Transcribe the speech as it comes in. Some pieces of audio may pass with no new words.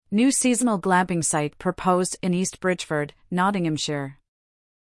New seasonal glamping site proposed in East Bridgford, Nottinghamshire.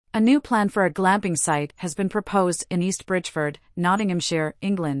 A new plan for a glamping site has been proposed in East Bridgford, Nottinghamshire,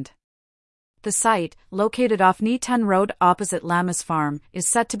 England. The site, located off Nottinghamshire Road opposite Lammas Farm, is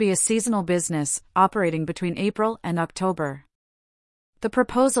set to be a seasonal business, operating between April and October. The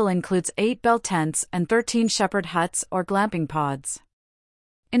proposal includes 8 bell tents and 13 shepherd huts or glamping pods.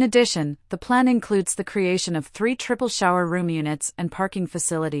 In addition, the plan includes the creation of 3 triple shower room units and parking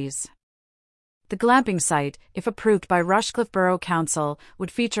facilities. The glamping site, if approved by Rushcliffe Borough Council, would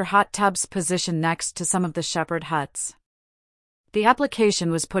feature hot tubs positioned next to some of the shepherd huts. The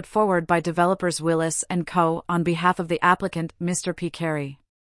application was put forward by developers Willis & Co. on behalf of the applicant, Mr. P. Carey.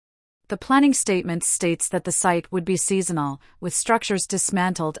 The planning statement states that the site would be seasonal, with structures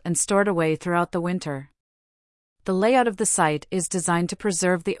dismantled and stored away throughout the winter. The layout of the site is designed to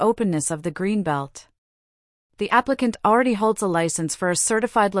preserve the openness of the greenbelt. The applicant already holds a license for a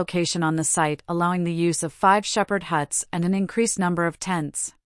certified location on the site, allowing the use of 5 shepherd huts and an increased number of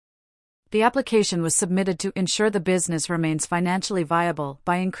tents. The application was submitted to ensure the business remains financially viable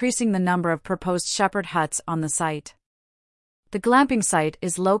by increasing the number of proposed shepherd huts on the site. The glamping site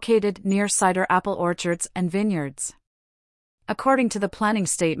is located near cider apple orchards and vineyards. According to the planning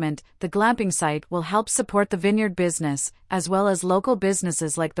statement, the glamping site will help support the vineyard business, as well as local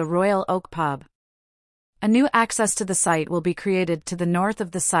businesses like the Royal Oak Pub. A new access to the site will be created to the north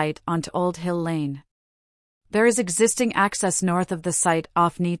of the site onto Old Hill Lane. There is existing access north of the site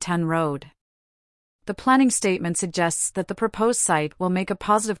off Nottinghamshire Road. The planning statement suggests that the proposed site will make a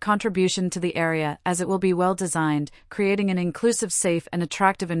positive contribution to the area as it will be well designed, creating an inclusive, safe and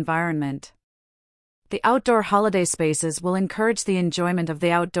attractive environment. The outdoor holiday spaces will encourage the enjoyment of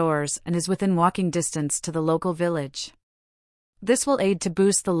the outdoors and is within walking distance to the local village. This will aid to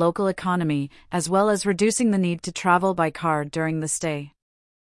boost the local economy, as well as reducing the need to travel by car during the stay.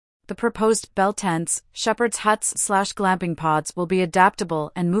 The proposed bell tents, shepherd's huts/glamping pods will be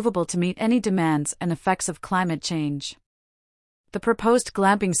adaptable and movable to meet any demands and effects of climate change. The proposed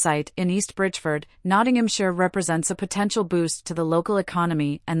glamping site in East Bridgford, Nottinghamshire represents a potential boost to the local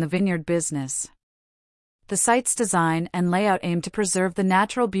economy and the vineyard business. The site's design and layout aim to preserve the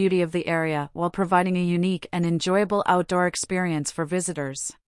natural beauty of the area while providing a unique and enjoyable outdoor experience for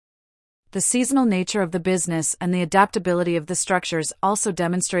visitors. The seasonal nature of the business and the adaptability of the structures also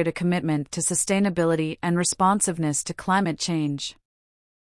demonstrate a commitment to sustainability and responsiveness to climate change.